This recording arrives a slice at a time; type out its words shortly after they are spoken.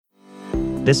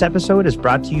This episode is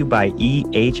brought to you by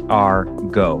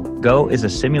EHR Go. Go is a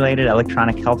simulated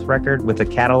electronic health record with a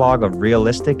catalog of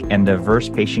realistic and diverse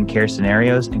patient care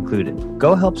scenarios included.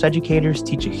 Go helps educators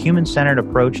teach a human-centered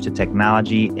approach to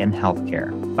technology in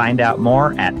healthcare. Find out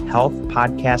more at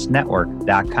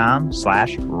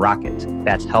healthpodcastnetwork.com/rocket.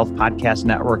 That's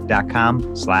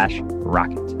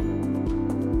healthpodcastnetwork.com/rocket.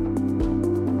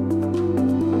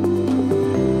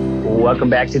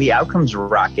 Welcome back to the Outcomes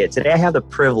Rocket. Today I have the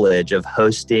privilege of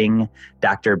hosting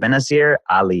Dr. Benazir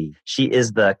Ali. She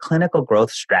is the clinical growth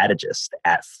strategist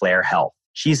at Flare Health.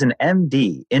 She's an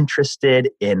MD interested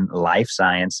in life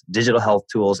science, digital health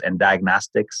tools, and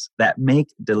diagnostics that make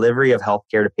delivery of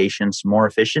healthcare to patients more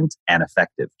efficient and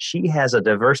effective. She has a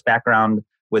diverse background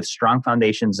with strong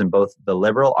foundations in both the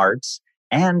liberal arts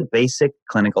and basic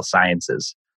clinical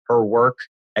sciences. Her work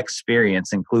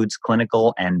experience includes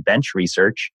clinical and bench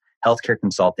research, healthcare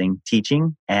consulting,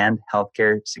 teaching, and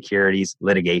healthcare securities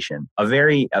litigation. A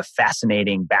very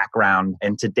fascinating background.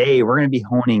 And today we're going to be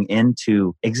honing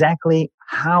into exactly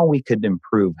how we could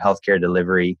improve healthcare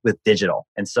delivery with digital.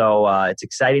 And so it's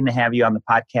exciting to have you on the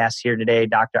podcast here today,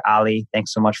 Dr. Ali.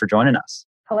 Thanks so much for joining us.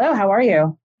 Hello, how are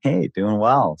you? Hey, doing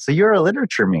well. So you're a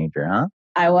literature major, huh?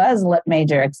 I was a lit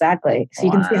major, exactly. So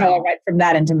you can see how I went from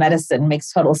that into medicine.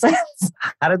 Makes total sense.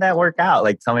 How did that work out?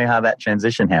 Like, tell me how that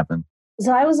transition happened.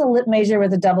 So I was a lit major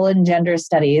with a double in gender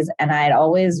studies, and I had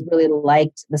always really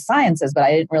liked the sciences, but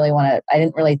I didn't really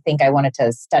think I wanted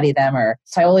to study them.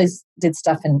 So I always did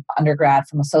stuff in undergrad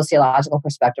from a sociological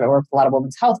perspective. I worked with a lot of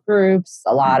women's health groups,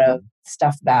 a lot of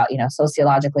stuff about,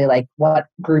 sociologically, like what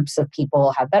groups of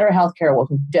people have better healthcare,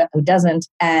 who doesn't.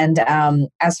 And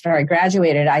after I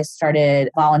graduated, I started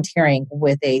volunteering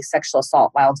with a sexual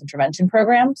assault violence intervention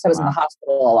program. So I was in the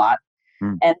hospital a lot.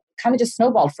 And kind of just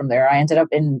snowballed from there. I ended up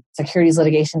in securities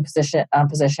litigation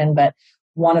position, but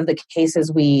one of the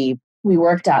cases we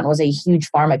worked on was a huge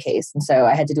pharma case. And so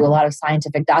I had to do a lot of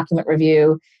scientific document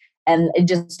review, and it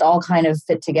just all kind of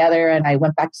fit together. And I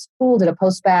went back to school, did a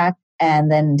post-bac,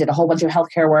 and then did a whole bunch of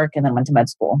healthcare work, and then went to med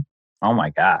school. Oh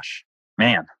my gosh,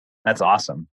 man. That's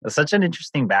awesome. That's such an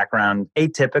interesting background,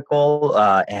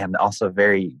 atypical, and also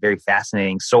very, very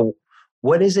fascinating. So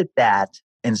what is it that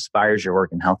inspires your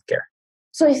work in healthcare?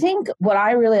 So I think what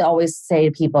I really always say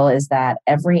to people is that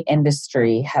every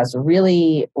industry has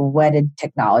really wedded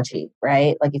technology,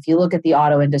 right? Like if you look at the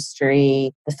auto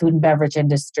industry, the food and beverage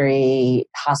industry,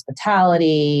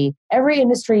 hospitality, every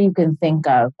industry you can think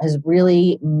of has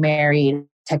really married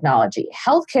technology.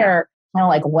 Healthcare kind of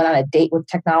like went on a date with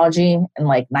technology in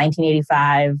like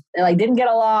 1985. They didn't get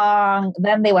along.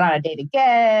 Then they went on a date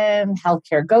again.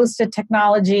 Healthcare ghosted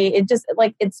technology. It's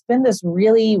been this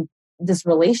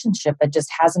relationship that just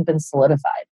hasn't been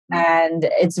solidified. And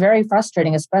it's very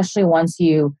frustrating, especially when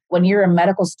you're a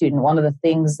medical student. One of the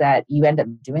things that you end up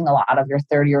doing a lot of your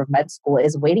third year of med school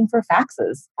is waiting for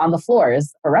faxes on the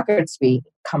floors for records to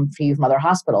come for you from other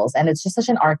hospitals. And it's just such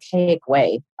an archaic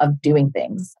way of doing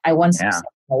things. I once saw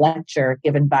a lecture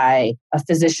given by a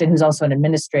physician who's also an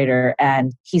administrator,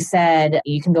 and he said,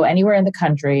 you can go anywhere in the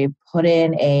country, put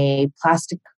in a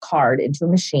plastic card into a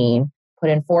machine, put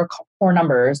in four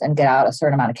numbers, and get out a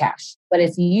certain amount of cash. But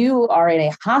if you are in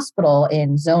a hospital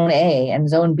in zone A and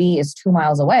zone B is 2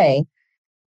 miles away,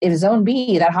 if zone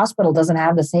B, that hospital doesn't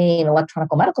have the same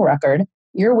electronic medical record,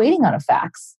 you're waiting on a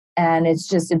fax. And it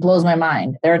blows my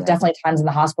mind. There are definitely times in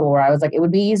the hospital where I was like, it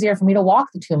would be easier for me to walk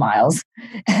the 2 miles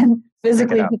and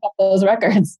physically pick up those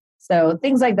records. So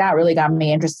things like that really got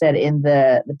me interested in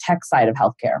the tech side of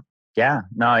healthcare. Yeah,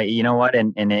 no, you know what?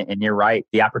 And you're right.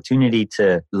 The opportunity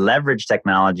to leverage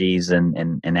technologies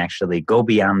and actually go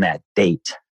beyond that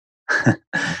date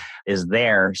is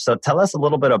there. So tell us a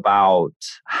little bit about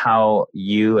how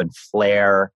you and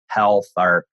Flare Health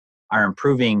are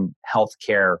improving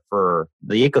healthcare for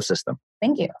the ecosystem.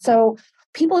 Thank you. So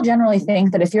people generally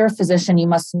think that if you're a physician, you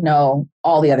must know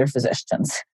all the other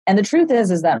physicians. And the truth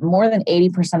is that more than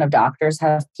 80% of doctors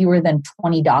have fewer than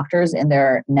 20 doctors in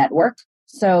their network.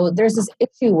 So there's this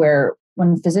issue where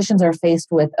when physicians are faced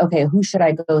with, okay, who should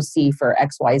I go see for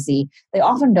XYZ? They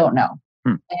often don't know.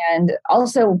 And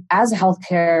also, as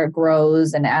healthcare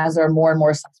grows and as there are more and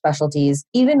more subspecialties,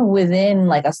 even within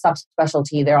like a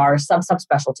subspecialty, there are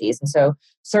subspecialties. And so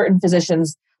certain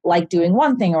physicians like doing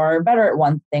one thing or are better at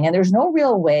one thing, and there's no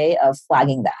real way of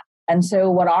flagging that. And so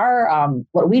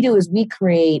what we do is we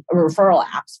create referral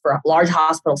apps for large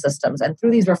hospital systems. And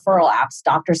through these referral apps,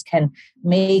 doctors can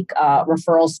make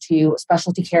referrals to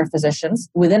specialty care physicians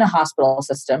within a hospital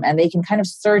system. And they can kind of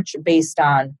search based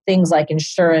on things like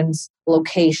insurance,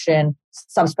 location,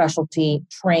 subspecialty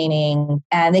training,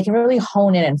 and they can really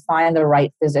hone in and find the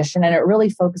right physician. And it really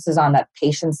focuses on that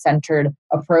patient-centered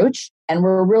approach. And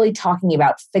we're really talking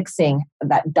about fixing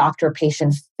that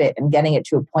doctor-patient fit and getting it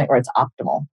to a point where it's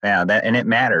optimal. Yeah, and it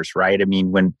matters, right? I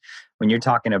mean, when you're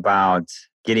talking about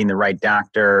getting the right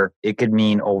doctor, it could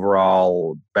mean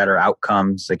overall better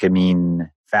outcomes. It could mean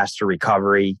faster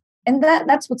recovery. And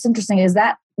that's what's interesting is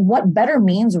that what better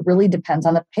means really depends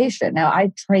on the patient. Now,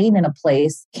 I train in a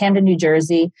place, Camden, New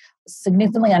Jersey,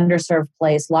 significantly underserved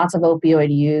place, lots of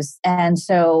opioid use. And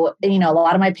so, a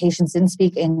lot of my patients didn't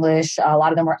speak English. A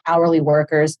lot of them were hourly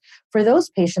workers. For those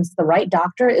patients, the right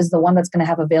doctor is the one that's going to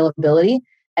have availability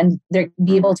and they're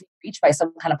be able to be reached by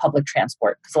some kind of public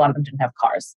transport because a lot of them didn't have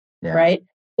cars, right?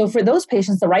 So for those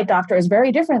patients, the right doctor is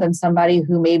very different than somebody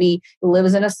who maybe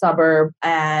lives in a suburb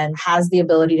and has the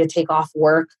ability to take off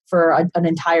work for an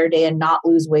entire day and not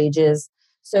lose wages.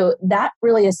 So that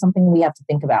really is something we have to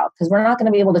think about because we're not going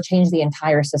to be able to change the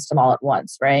entire system all at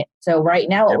once, right? So right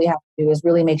now, what we have to do is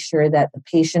really make sure that the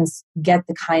patients get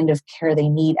the kind of care they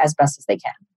need as best as they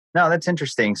can. No, that's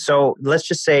interesting. So let's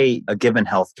just say a given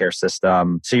healthcare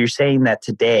system. So you're saying that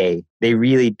today they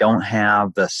really don't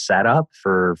have the setup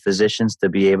for physicians to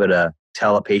be able to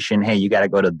tell a patient, hey, you got to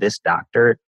go to this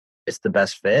doctor. It's the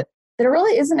best fit. There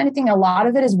really isn't anything. A lot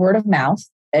of it is word of mouth.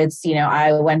 It's,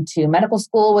 I went to medical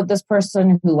school with this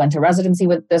person who went to residency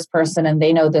with this person and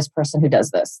they know this person who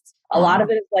does this. A lot of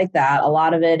it is like that. A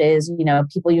lot of it is,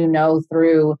 people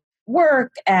through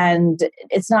work, and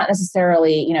it's not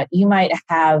necessarily, you might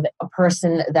have a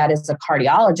person that is a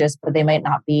cardiologist, but they might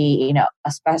not be,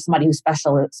 somebody who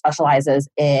specializes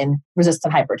in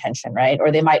resistant hypertension, right? Or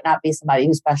they might not be somebody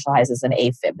who specializes in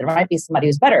AFib. There might be somebody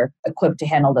who's better equipped to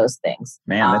handle those things.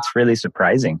 Man, that's really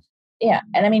surprising. Yeah.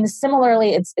 And I mean,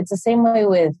 similarly, it's the same way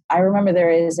with, I remember there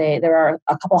are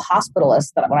a couple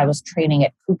hospitalists that when I was training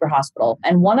at Cooper Hospital,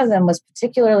 and one of them was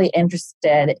particularly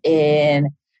interested in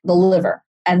the liver.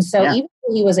 And so even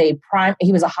though he was a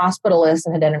hospitalist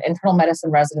and had done an internal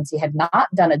medicine residency, had not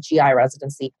done a GI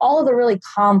residency, all of the really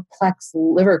complex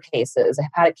liver cases,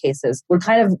 hepatic cases, would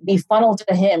kind of be funneled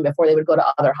to him before they would go to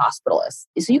other hospitalists.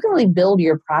 So you can really build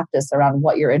your practice around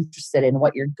what you're interested in,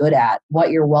 what you're good at, what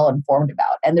you're well informed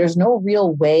about. And there's no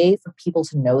real way for people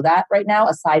to know that right now,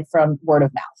 aside from word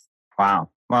of mouth. Wow.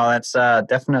 Well, that's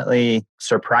definitely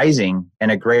surprising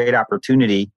and a great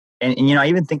opportunity. And I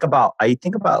even think about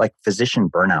like physician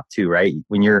burnout too, right?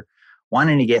 When you're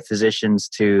wanting to get physicians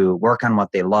to work on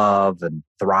what they love and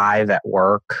thrive at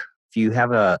work, if you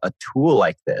have a tool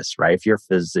like this, right? If you're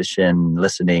a physician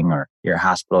listening or you're a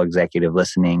hospital executive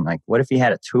listening, like what if you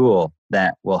had a tool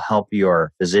that will help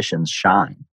your physicians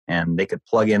shine and they could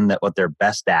plug in what they're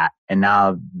best at, and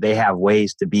now they have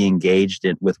ways to be engaged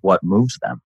with what moves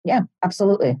them? Yeah,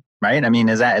 absolutely. Right? I mean,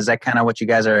 is that kind of what you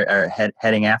guys are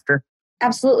heading after?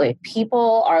 Absolutely.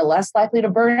 People are less likely to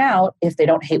burn out if they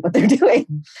don't hate what they're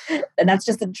doing. And that's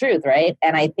just the truth, right?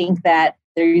 And I think that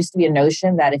there used to be a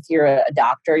notion that if you're a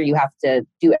doctor, you have to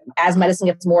do it. As medicine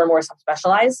gets more and more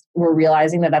subspecialized, we're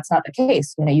realizing that that's not the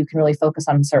case. You can really focus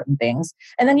on certain things.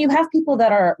 And then you have people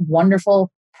that are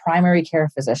wonderful primary care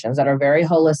physicians that are very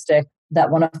holistic,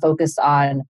 that want to focus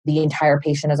on the entire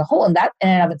patient as a whole. And that in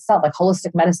and of itself, like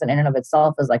holistic medicine in and of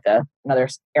itself is like another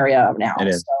area of now.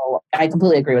 So I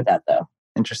completely agree with that though.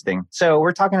 Interesting. So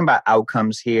we're talking about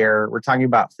outcomes here. We're talking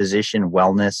about physician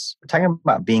wellness. We're talking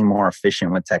about being more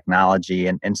efficient with technology.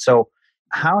 And so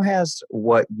how has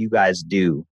what you guys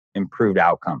do improved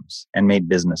outcomes and made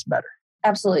business better?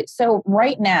 Absolutely. So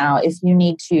right now, if you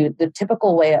need to, the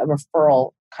typical way a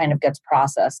referral kind of gets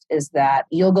processed is that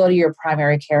you'll go to your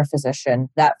primary care physician.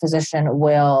 That physician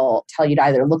will tell you to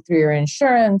either look through your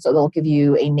insurance or they'll give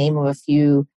you a name of a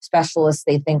few specialists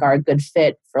they think are a good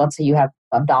fit for, let's say you have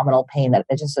abdominal pain that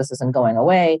it just isn't going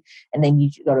away, and then you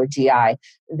go to a GI.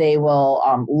 They will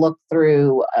look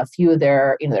through a few of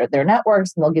their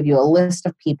networks, and they'll give you a list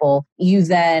of people. You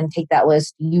then take that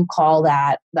list, you call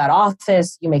that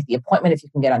office, you make the appointment if you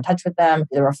can get in touch with them.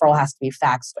 The referral has to be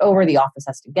faxed over. The office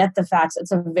has to get the fax.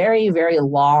 It's a very, very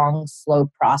long,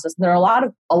 slow process. And there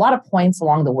are a lot of points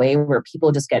along the way where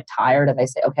people just get tired and they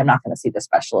say, okay, I'm not going to see the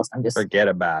specialist. I'm just forget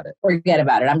about it.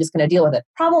 I'm just going to deal with it.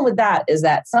 Problem with that is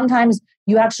that sometimes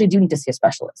you actually do need to see a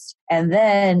specialist. And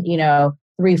then,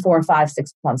 3, 4, 5,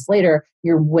 6 months later,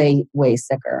 you're way, way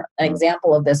sicker. An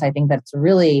example of this, I think that's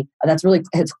really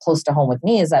hits close to home with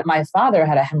me, is that my father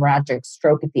had a hemorrhagic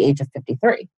stroke at the age of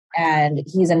 53. And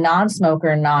he's a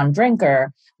non-smoker,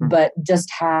 non-drinker, but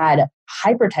just had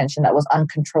hypertension that was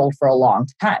uncontrolled for a long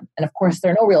time. And of course,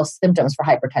 there are no real symptoms for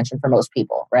hypertension for most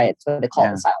people, right? So they call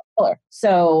it the silent killer.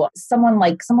 So someone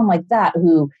like that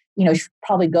who should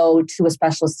probably go to a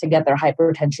specialist to get their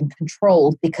hypertension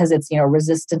controlled because it's,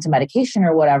 resistant to medication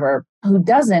or whatever, who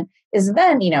doesn't, is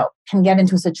then, can get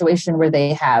into a situation where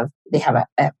they have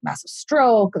a massive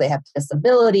stroke, they have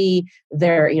disability,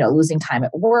 they're, losing time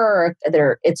at work.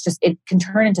 It can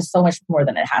turn into so much more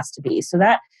than it has to be. So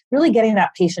that really getting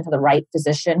that patient to the right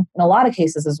physician in a lot of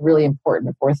cases is really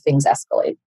important before things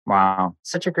escalate. Wow.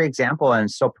 Such a great example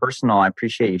and so personal. I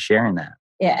appreciate you sharing that.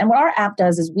 Yeah, and what our app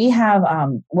does is we have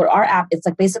it's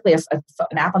like basically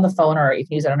an app on the phone, or you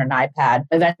can use it on an iPad.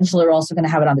 Eventually, we're also going to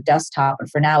have it on the desktop, but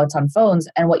for now, it's on phones.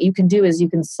 And what you can do is you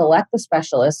can select the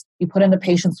specialist, you put in the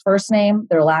patient's first name,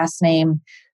 their last name,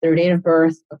 their date of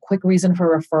birth, a quick reason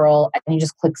for referral, and you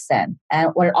just click send.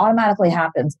 And what automatically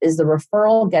happens is the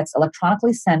referral gets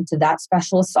electronically sent to that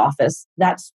specialist's office.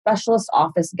 That specialist's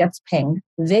office gets pinged.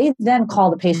 They then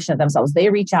call the patient themselves. They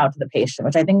reach out to the patient,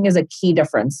 which I think is a key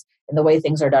difference in the way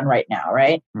things are done right now,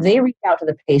 right? Mm-hmm. They reach out to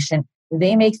the patient,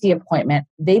 they make the appointment,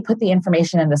 they put the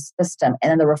information in the system,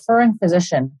 and then the referring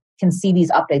physician can see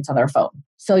these updates on their phone.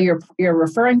 So your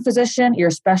referring physician, your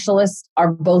specialist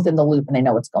are both in the loop and they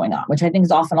know what's going on, which I think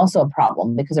is often also a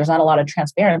problem because there's not a lot of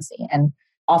transparency. And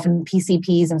often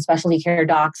PCPs and specialty care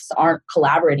docs aren't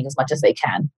collaborating as much as they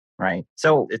can. Right.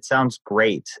 So it sounds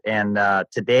great. And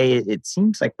today it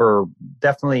seems like we're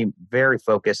definitely very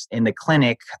focused in the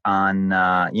clinic on,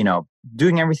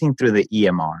 doing everything through the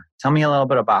EMR. Tell me a little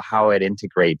bit about how it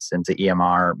integrates into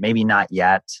EMR, maybe not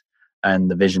yet, and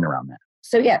the vision around that.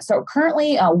 So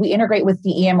currently we integrate with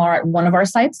the EMR at one of our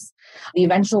sites. The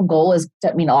eventual goal is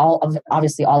to,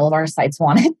 obviously all of our sites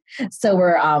want it. So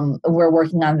we're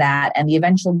working on that. And the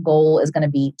eventual goal is going to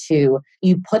be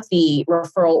you put the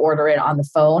referral order in on the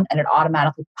phone and it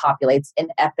automatically populates in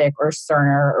Epic or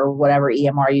Cerner or whatever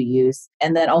EMR you use.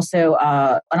 And then also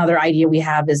another idea we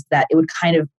have is that it would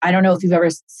I don't know if you've ever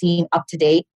seen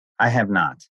UpToDate. I have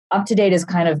not. UpToDate is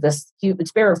kind of it's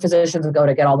where physicians go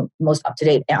to get all the most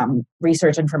up-to-date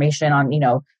research information on,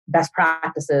 best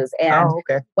practices. And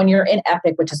when you're in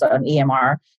Epic, which is an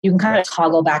EMR, you can kind of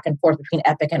toggle back and forth between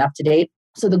Epic and UpToDate.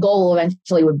 So the goal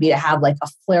eventually would be to have like a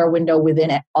flare window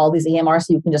within all these EMRs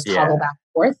so you can just toggle back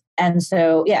and forth. And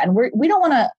so, and we don't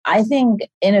want to, I think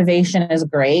innovation is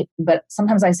great, but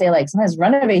sometimes I say sometimes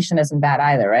renovation isn't bad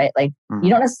either, right? Like you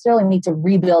don't necessarily need to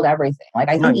rebuild everything. Like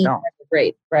I think EMRs are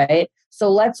great, right? So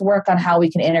let's work on how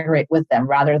we can integrate with them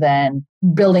rather than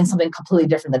building something completely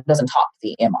different that doesn't talk to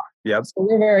the EMR. Yep. So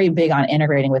we're very big on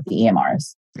integrating with the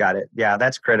EMRs. Got it. Yeah,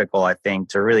 that's critical, I think,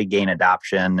 to really gain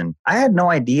adoption. And I had no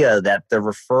idea that the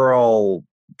referral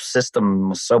system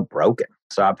was so broken.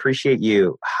 So I appreciate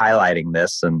you highlighting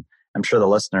this. And I'm sure the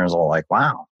listeners are like,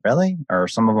 wow, really? Or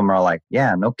some of them are like,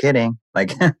 yeah, no kidding.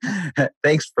 Like,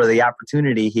 thanks for the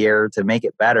opportunity here to make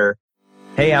it better.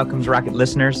 Hey, Outcomes Rocket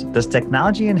listeners. Does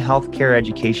technology in healthcare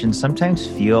education sometimes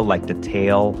feel like the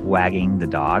tail wagging the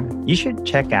dog? You should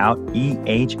check out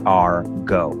EHR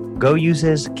Go. Go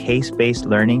uses case-based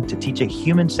learning to teach a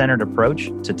human-centered approach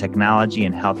to technology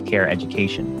in healthcare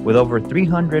education. With over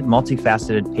 300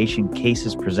 multifaceted patient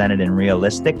cases presented in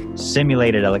realistic,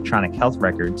 simulated electronic health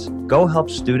records, Go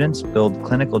helps students build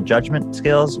clinical judgment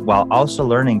skills while also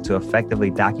learning to effectively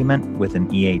document with an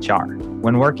EHR.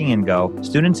 When working in Go,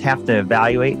 students have to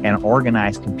evaluate and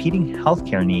organize competing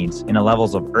healthcare needs in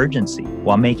levels of urgency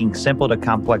while making simple to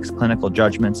complex clinical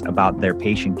judgments about their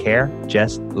patient care,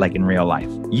 just like in real life.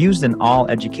 Used in all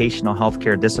educational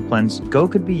healthcare disciplines, Go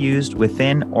could be used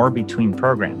within or between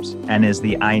programs and is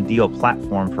the ideal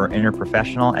platform for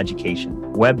interprofessional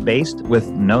education. Web-based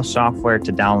with no software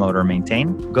to download or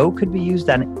maintain, Go could be used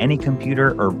on any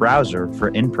computer or browser for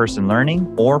in-person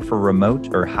learning or for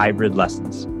remote or hybrid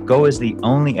lessons. Go is the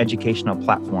only educational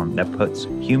platform that puts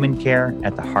human care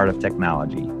at the heart of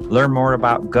technology. Learn more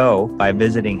about Go by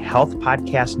visiting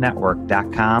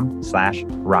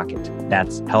healthpodcastnetwork.com/rocket.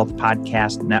 That's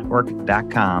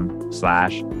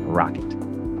healthpodcastnetwork.com/rocket.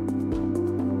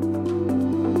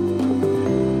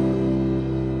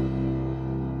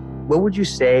 What would you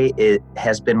say it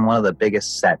has been one of the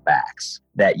biggest setbacks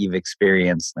that you've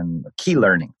experienced and key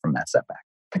learning from that setback?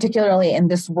 Particularly in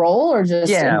this role or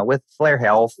just... Yeah, with Flare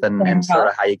Health and sort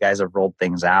of how you guys have rolled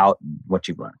things out and what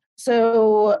you've learned.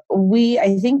 So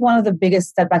I think one of the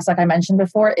biggest setbacks, like I mentioned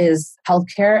before, is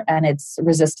healthcare and its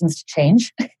resistance to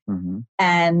change. Mm-hmm.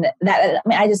 And that,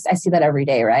 I see that every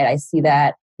day, right? I see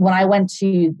that when I went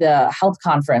to the health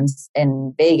conference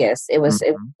in Vegas, it was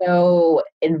so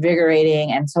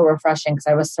invigorating and so refreshing because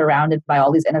I was surrounded by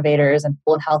all these innovators and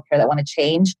people in healthcare that want to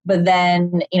change. But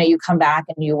then, you come back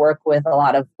and you work with a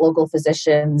lot of local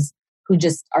physicians who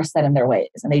just are set in their ways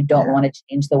and they don't want to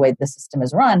change the way the system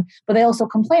is run, but they also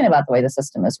complain about the way the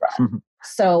system is run.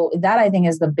 So that I think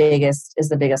is the biggest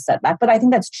setback. But I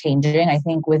think that's changing. I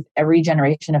think with every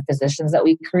generation of physicians that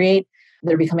we create,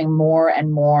 they're becoming more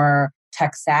and more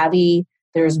tech savvy.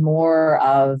 There's more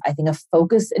of, I think, a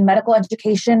focus in medical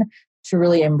education to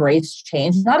really embrace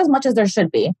change. Not as much as there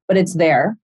should be, but it's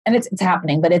there and it's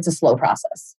happening, but it's a slow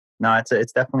process. No,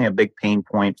 it's definitely a big pain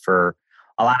point for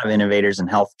a lot of innovators in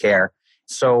healthcare.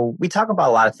 So we talk about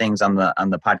a lot of things on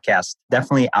the podcast,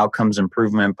 definitely outcomes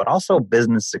improvement, but also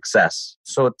business success.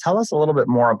 So tell us a little bit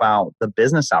more about the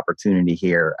business opportunity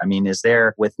here. I mean, is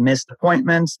there, with missed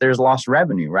appointments, there's lost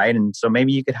revenue, right? And so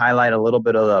maybe you could highlight a little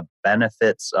bit of the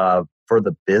benefits for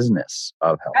the business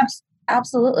of health.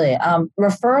 Absolutely.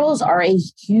 Referrals are a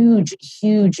huge,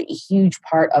 huge, huge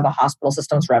part of a hospital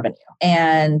system's revenue.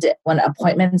 And when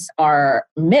appointments are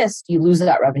missed, you lose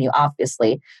that revenue,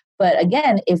 obviously. But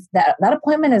again, if that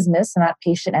appointment is missed and that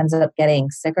patient ends up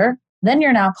getting sicker, then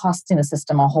you're now costing the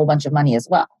system a whole bunch of money as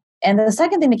well. And the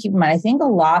second thing to keep in mind, I think a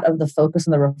lot of the focus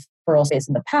in the referral space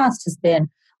in the past has been,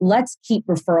 let's keep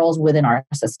referrals within our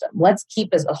system. Let's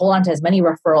hold on to as many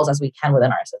referrals as we can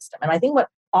within our system. And I think what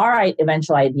our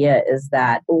eventual idea is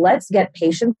that let's get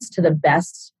patients to the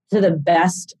best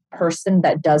person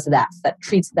that does that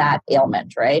treats that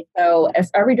ailment, right? So if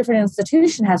every different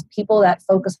institution has people that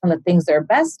focus on the things they're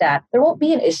best at, there won't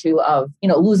be an issue of,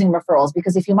 losing referrals,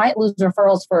 because if you might lose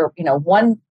referrals for,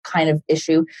 one kind of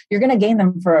issue, you're going to gain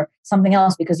them for something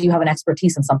else because you have an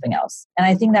expertise in something else. And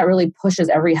I think that really pushes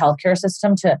every healthcare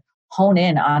system to hone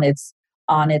in on its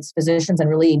physicians and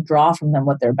really draw from them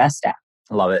what they're best at.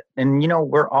 Love it. And,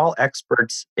 we're all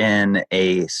experts in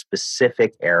a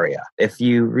specific area. If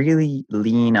you really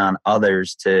lean on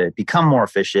others to become more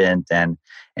efficient and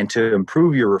to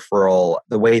improve your referral,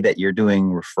 the way that you're doing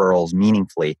referrals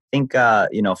meaningfully, I think,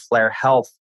 Flare Health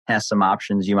has some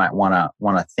options you might want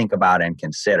to think about and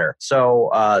consider. So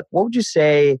what would you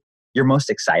say you're most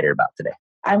excited about today?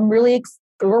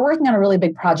 We're working on a really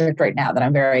big project right now that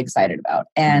I'm very excited about.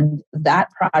 And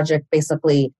that project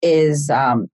basically is,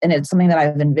 and it's something that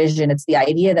I've envisioned, it's the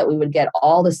idea that we would get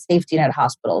all the safety net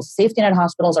hospitals. Safety net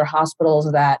hospitals are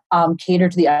hospitals that cater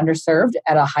to the underserved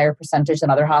at a higher percentage than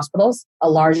other hospitals. A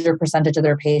larger percentage of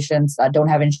their patients don't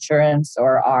have insurance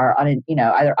or are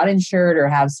either uninsured or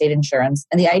have state insurance.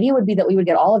 And the idea would be that we would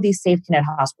get all of these safety net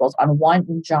hospitals on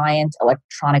one giant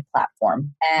electronic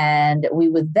platform. And we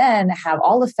would then have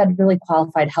all the federally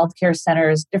qualified healthcare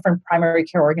centers, different primary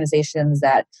care organizations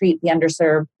that treat the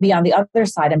underserved be on the other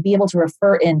side and be able to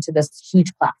refer into this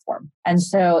huge platform. And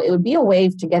so it would be a way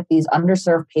to get these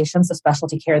underserved patients the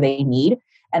specialty care they need.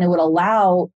 And it would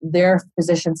allow their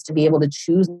physicians to be able to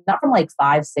choose not from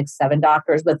 5, 6, 7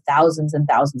 doctors, but thousands and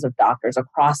thousands of doctors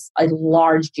across a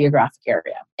large geographic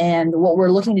area. And what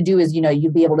we're looking to do is,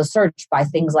 you'd be able to search by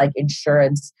things like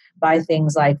insurance, by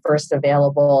things like first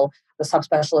available, the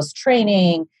subspecialist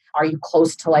training. Are you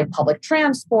close to public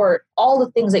transport? All the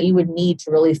things that you would need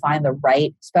to really find the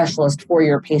right specialist for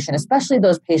your patient, especially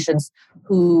those patients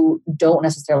who don't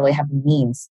necessarily have the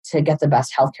means to get the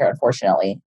best healthcare,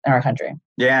 unfortunately, in our country.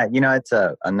 Yeah, it's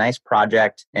a nice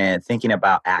project, and thinking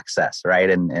about access, right?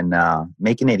 And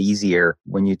making it easier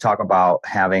when you talk about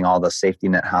having all the safety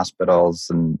net hospitals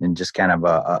and just kind of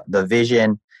the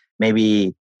vision,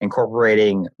 maybe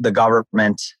incorporating the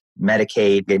government,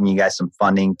 Medicaid, getting you guys some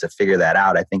funding to figure that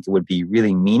out. I think it would be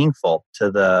really meaningful to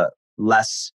the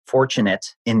less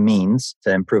fortunate in means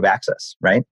to improve access,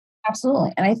 right?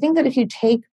 Absolutely. And I think that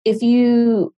if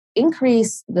you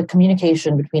increase the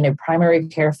communication between a primary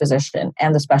care physician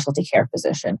and the specialty care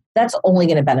physician, that's only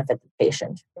going to benefit the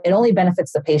patient. It only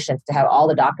benefits the patient to have all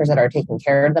the doctors that are taking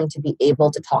care of them to be able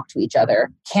to talk to each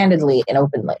other candidly and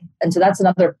openly. And so that's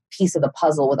another piece of the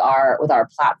puzzle with our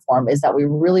platform, is that we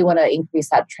really want to increase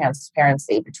that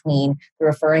transparency between the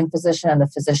referring physician and the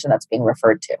physician that's being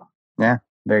referred to. Yeah.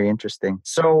 Very interesting.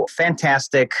 So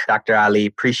fantastic, Dr. Ali.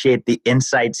 Appreciate the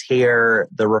insights here.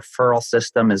 The referral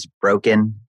system is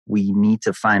broken. We need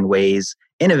to find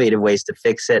innovative ways to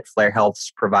fix it. Flare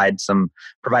Health's provided some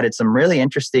really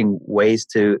interesting ways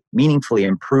to meaningfully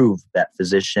improve that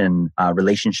physician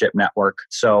relationship network.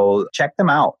 So check them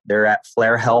out. They're at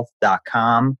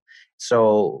flarehealth.com.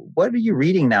 So what are you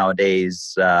reading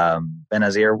nowadays,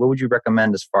 Benazir? What would you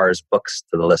recommend as far as books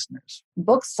to the listeners?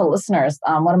 Books to listeners.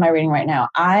 What am I reading right now?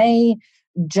 I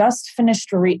just finished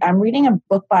I'm reading a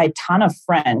book by Tana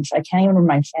French. I can't even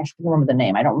remember the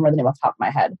name. I don't remember the name off the top of my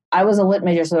head. I was a lit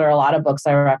major, so there are a lot of books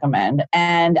I recommend.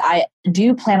 And I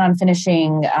do plan on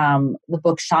finishing the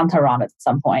book Shantaram at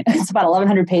some point. It's about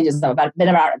 1,100 pages. I've been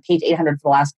about page 800 for the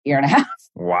last year and a half.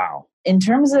 Wow. In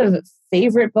terms of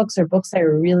favorite books or books I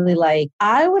really like,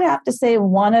 I would have to say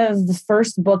one of the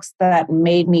first books that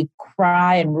made me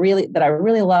cry and that I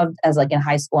really loved as like in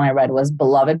high school and I read was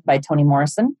Beloved by Toni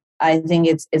Morrison. I think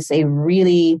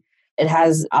it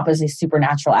has obviously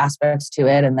supernatural aspects to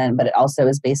it, but it also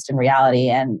is based in reality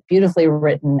and beautifully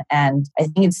written. And I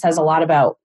think it speaks a lot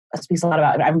about,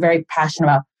 I'm very passionate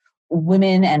about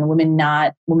women and women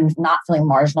not feeling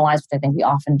marginalized, which I think we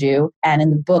often do. And in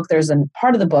the book, there's a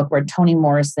part of the book where Toni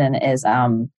Morrison is,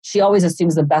 she always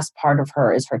assumes the best part of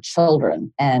her is her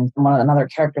children. And another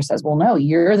character says, well, no,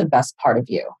 you're the best part of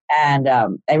you. And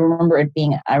I remember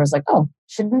I was like, oh,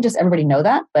 shouldn't just everybody know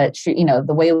that? But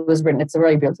the way it was written, it's a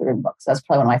really beautifully written book. So that's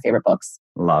probably one of my favorite books.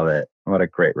 Love it. What a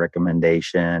great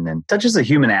recommendation, and touches the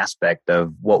human aspect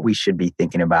of what we should be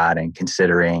thinking about and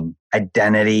considering.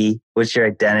 Identity. What's your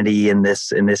identity in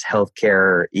this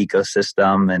healthcare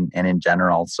ecosystem and in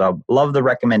general? So love the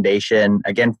recommendation.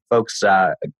 Again, folks,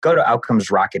 go to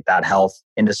outcomesrocket.health.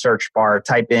 In the search bar,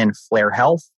 type in Flare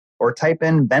Health or type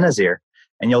in Benazir,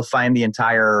 and you'll find the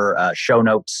entire show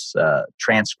notes,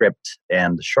 transcript,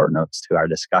 and the short notes to our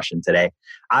discussion today.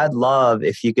 I'd love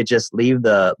if you could just leave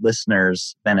the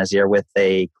listeners, Benazir, with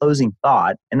a closing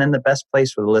thought, and then the best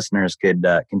place where the listeners could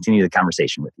continue the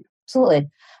conversation with you. Absolutely.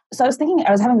 So I was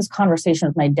having this conversation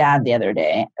with my dad the other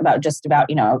day about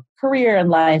career and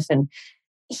life. And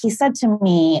he said to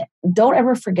me, don't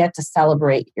ever forget to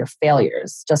celebrate your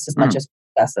failures just as much as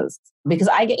successes. Because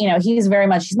he's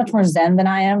much more Zen than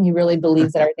I am. He really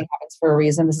believes that everything happens for a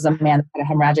reason. This is a man that had a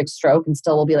hemorrhagic stroke and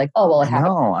still will be like, oh, well, it happened.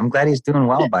 No, I'm glad he's doing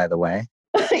well, by the way.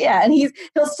 Yeah. And he'll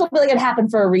still be like, it happened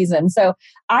for a reason. So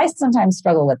I sometimes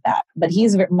struggle with that, but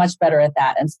he's much better at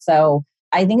that. And so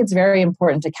I think it's very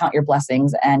important to count your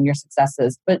blessings and your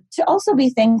successes, but to also be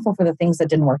thankful for the things that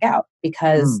didn't work out,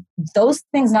 because those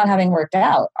things not having worked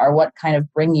out are what kind of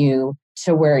bring you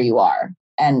to where you are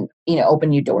and, open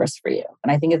new doors for you.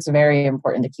 And I think it's very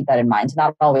important to keep that in mind, to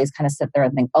not always kind of sit there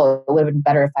and think, oh, it would have been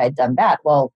better if I had done that.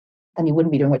 Well, then you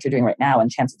wouldn't be doing what you're doing right now.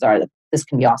 And chances are that this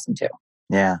can be awesome too.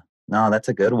 Yeah, no, that's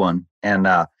a good one. And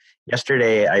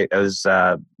yesterday I was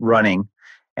running.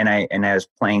 And I was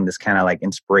playing this kind of like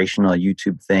inspirational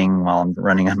YouTube thing while I'm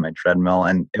running on my treadmill.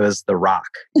 And it was The Rock.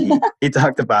 He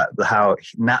talked about how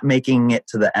not making it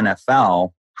to the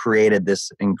NFL created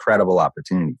this incredible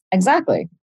opportunity. Exactly.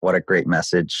 What a great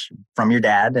message from your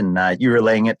dad. And you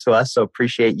relaying it to us. So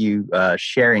appreciate you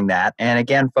sharing that. And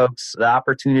again, folks, the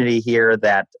opportunity here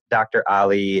that Dr.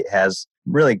 Ali has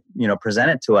really,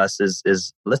 presented to us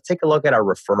is let's take a look at our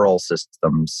referral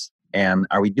systems. And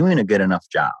are we doing a good enough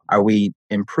job? Are we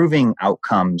improving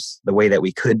outcomes the way that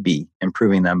we could be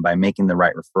improving them by making the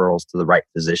right referrals to the right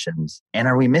physicians? And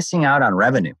are we missing out on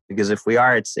revenue? Because if we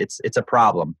are, it's a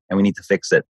problem and we need to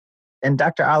fix it. And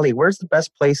Dr. Ali, where's the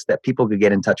best place that people could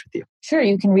get in touch with you? Sure.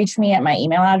 You can reach me at my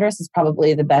email address. It's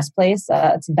probably the best place.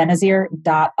 It's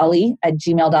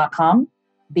benazir.ali@gmail.com.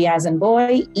 B as in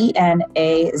boy,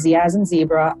 ENA, Z as in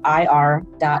zebra,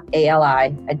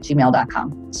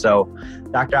 IR.ALI@gmail.com. So,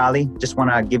 Dr. Ali, just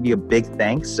want to give you a big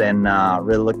thanks and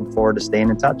really looking forward to staying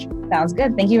in touch. Sounds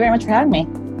good. Thank you very much for having me.